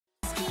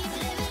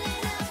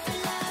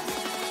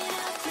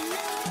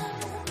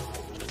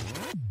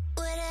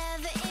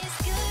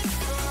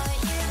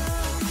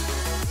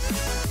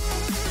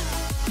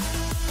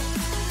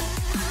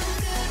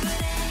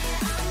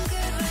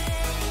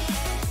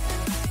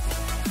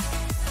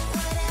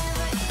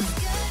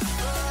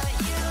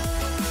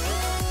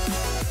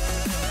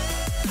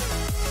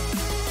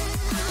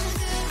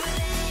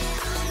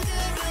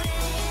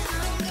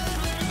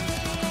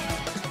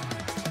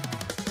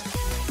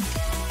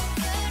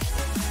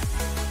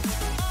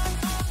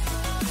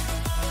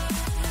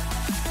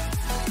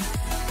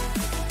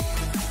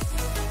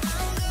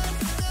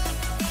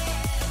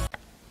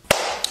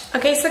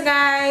Okay, so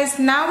guys,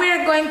 now we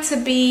are going to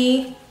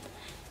be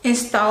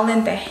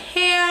installing the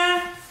hair.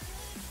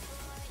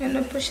 I'm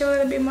gonna push a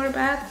little bit more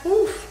back.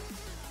 Oof.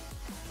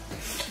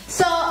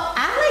 So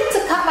I like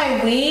to cut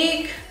my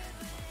wig.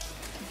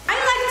 I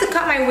like to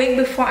cut my wig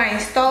before I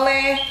install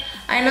it.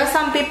 I know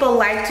some people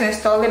like to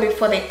install it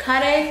before they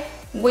cut it,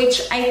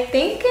 which I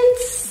think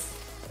it's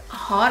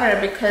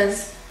harder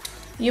because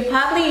you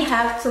probably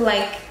have to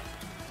like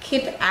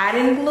keep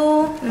adding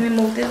glue. Let me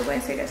move this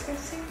way so you guys can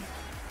see.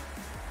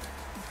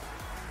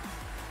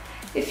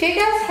 If you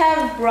guys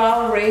have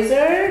brow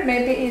razor,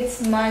 maybe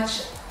it's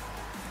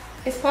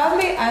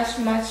probably as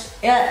much,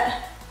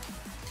 yeah.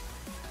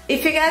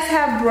 If you guys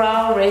have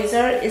brow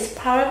razor, it's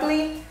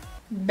probably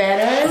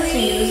better to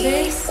use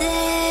it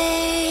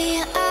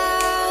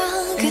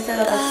instead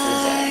of a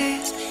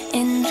scissor.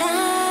 And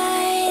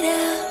light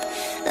up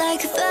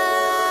like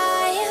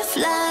fireflies,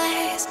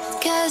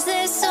 'cause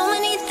there's so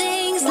many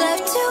things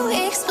left to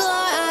explore.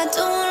 I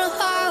don't wanna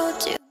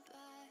hold you back.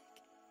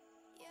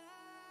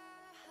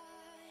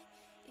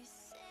 You're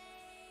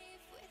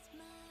safe with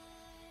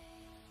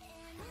mine,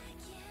 and I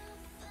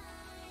can't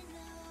find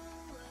the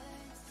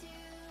words to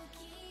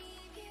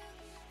keep you,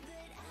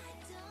 but I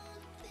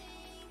don't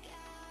think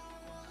I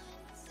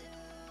want to,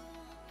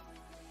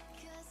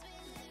 'cause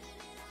we're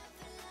living it up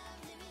for love,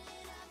 living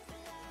it up for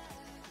love.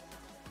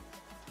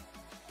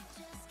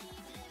 Just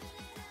keep living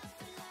it up for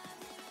love,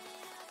 living it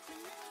up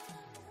for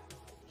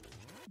love.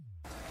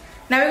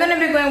 Now we're gonna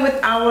be going with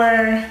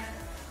our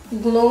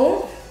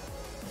glue.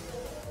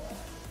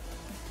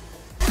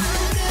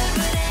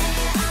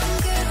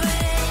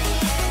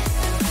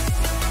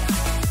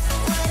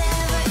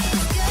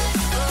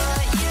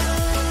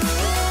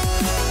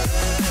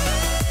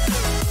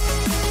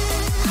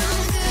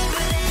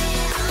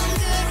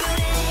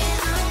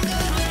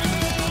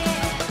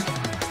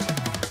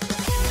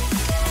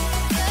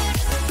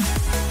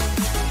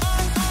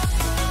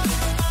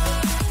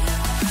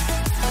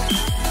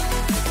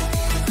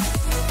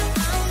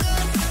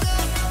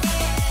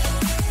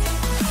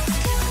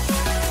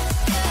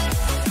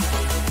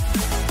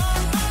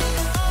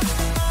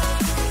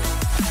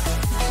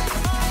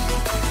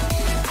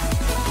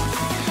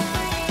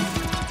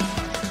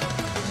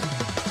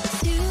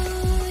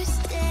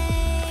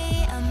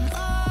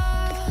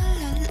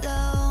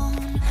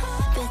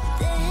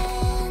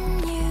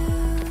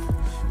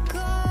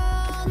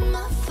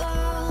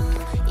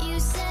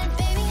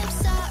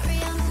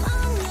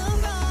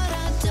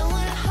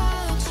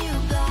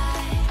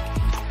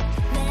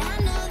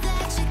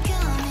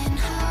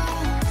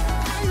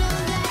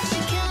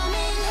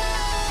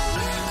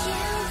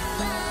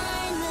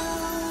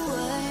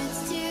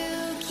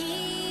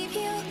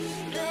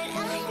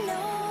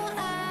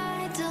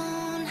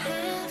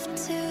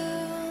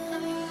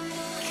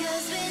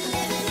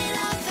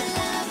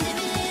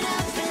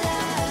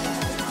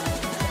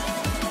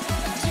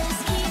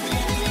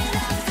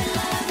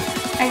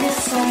 I get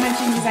so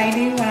much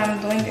anxiety when I'm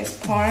doing this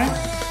part,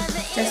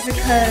 just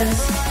because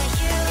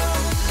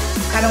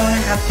I don't want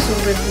to have to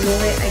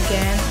reglue it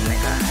again. Oh my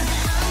god.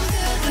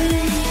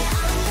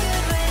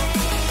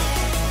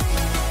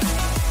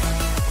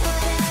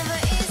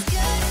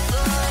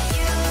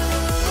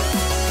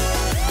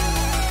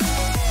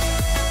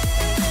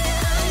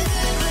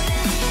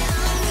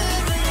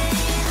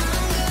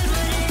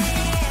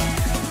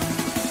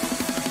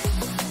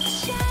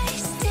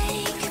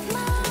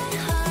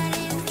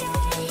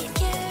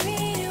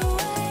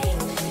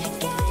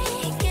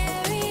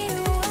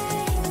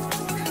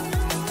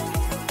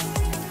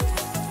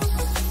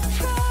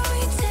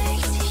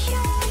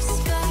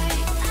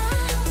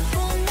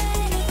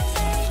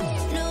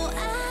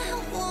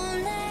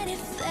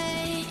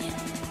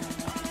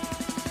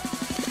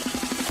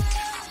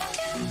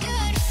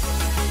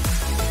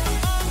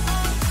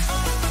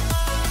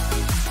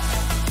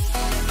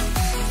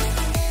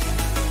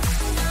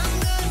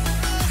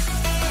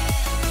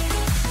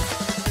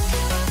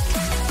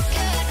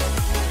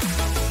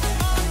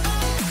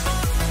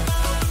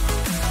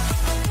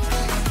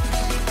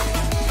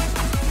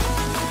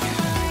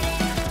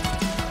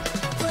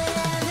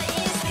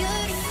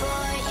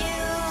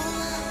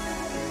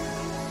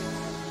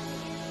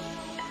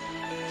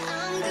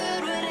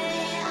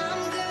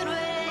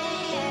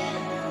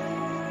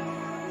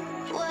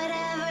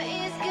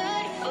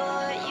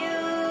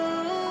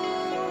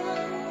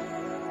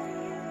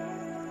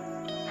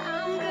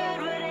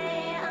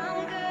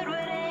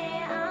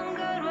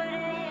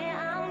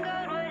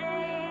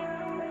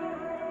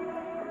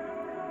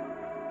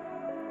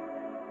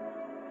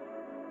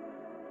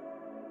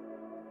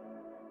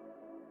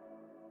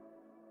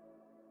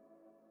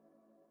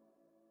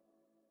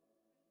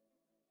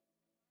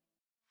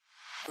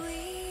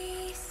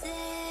 We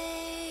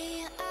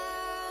say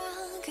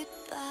our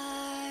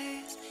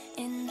goodbyes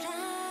and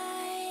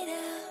light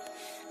up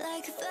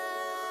like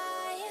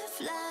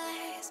fireflies,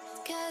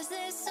 'cause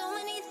there's so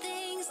many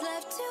things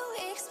left to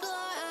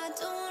explore. I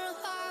don't wanna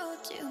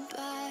hold you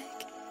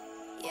back.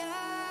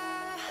 Your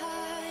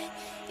heart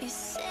is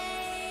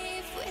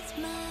safe with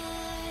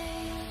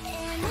mine,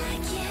 and I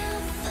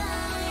can't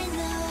find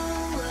the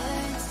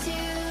words to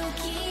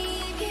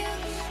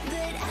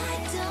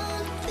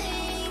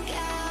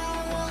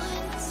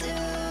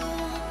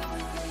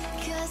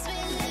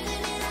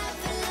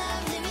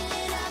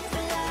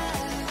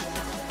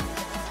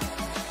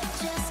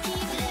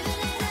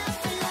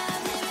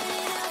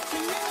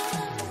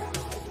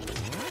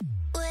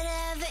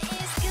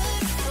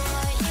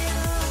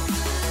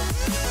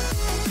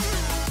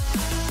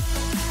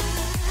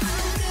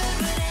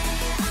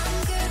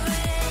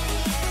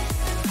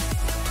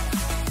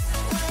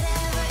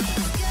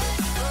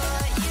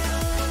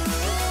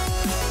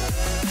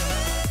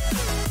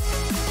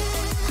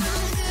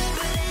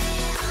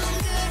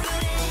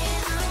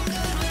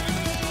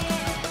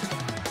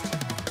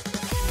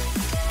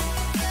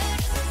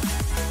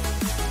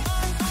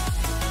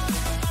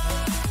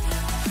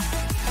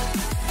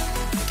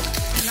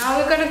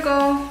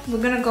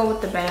we're gonna go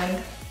with the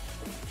band.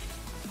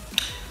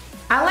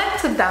 I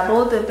like to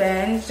double the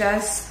band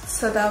just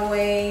so that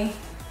way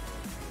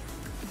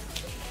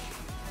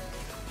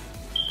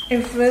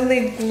it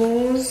really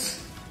glues.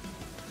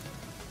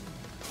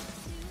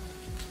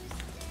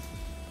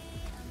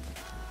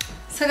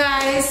 So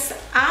guys,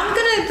 I'm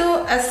gonna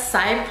do a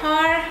side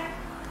part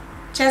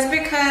just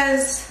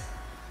because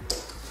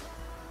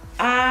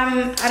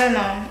I don't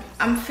know,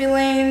 I'm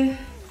feeling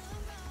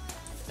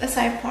a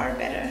side part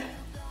better.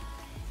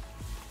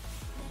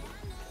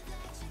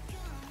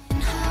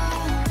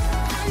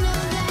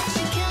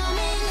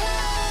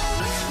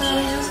 So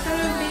I'm just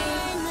gonna be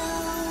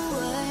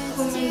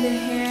combing the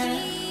hair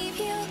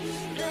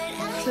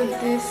to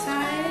this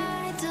side.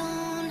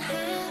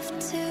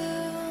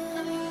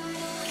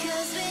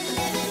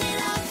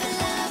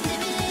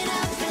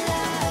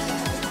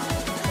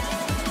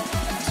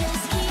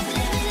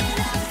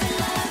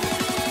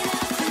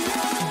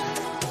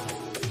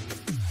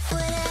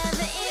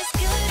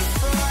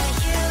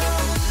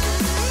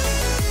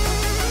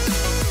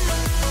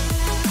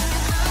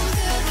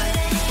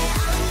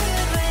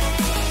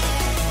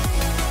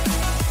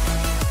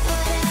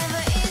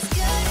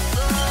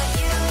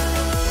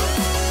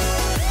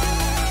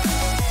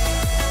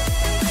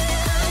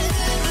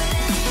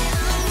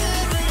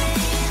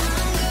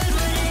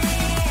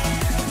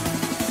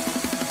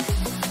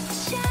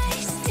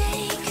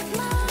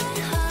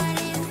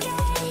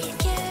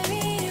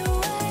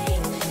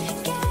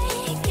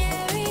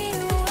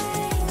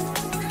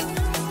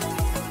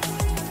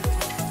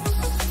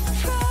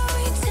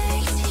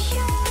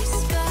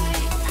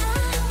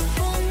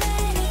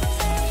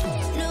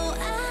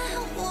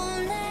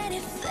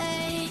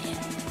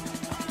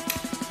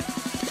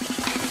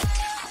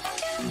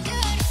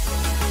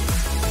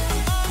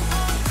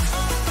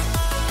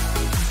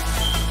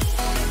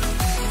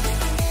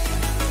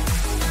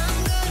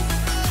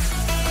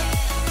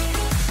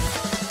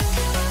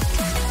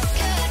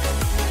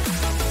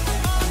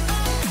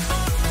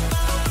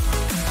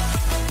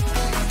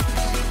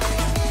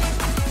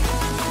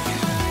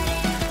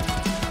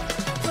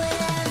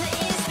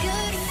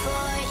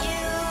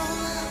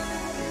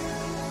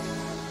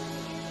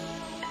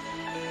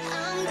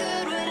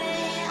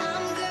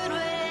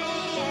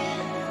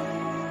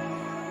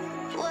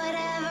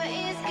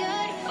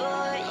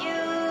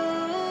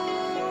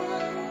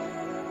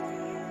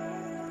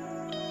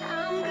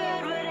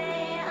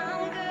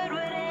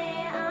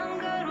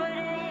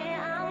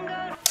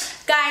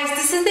 Guys,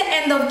 this is the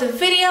end of the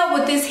video.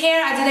 With this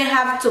hair, I didn't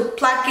have to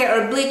pluck it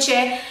or bleach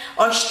it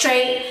or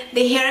straight.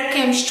 The hair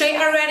came straight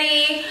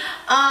already.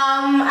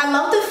 I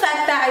love the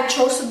fact that I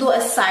chose to do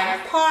a side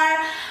part.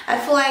 I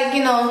feel like,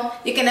 you know,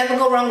 you can never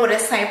go wrong with a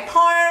side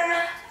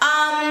part.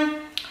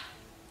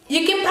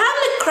 You can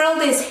probably curl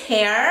this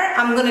hair.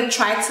 I'm gonna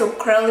try to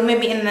curl it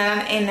maybe in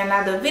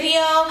another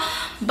video,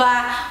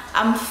 but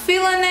I'm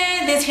feeling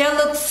it. This hair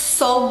looks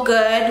so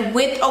good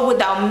with or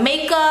without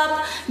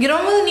makeup. You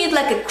don't really need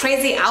like a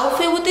crazy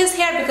outfit with this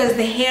hair because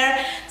the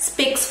hair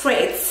speaks for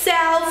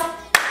itself.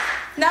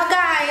 Now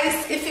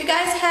guys, if you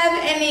guys have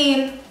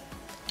any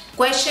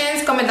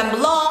questions, comment down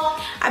below.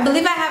 I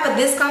believe I have a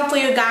discount for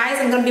you guys.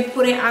 I'm gonna be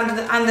putting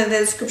under the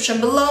description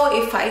below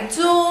if I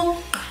do.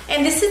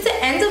 And this is the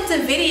end of the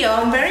video.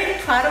 I'm very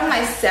proud of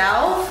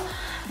myself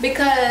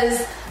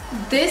because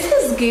this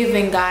is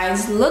giving,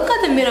 guys. Look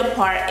at the middle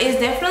part. It's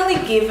definitely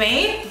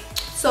giving.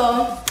 So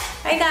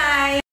bye guys.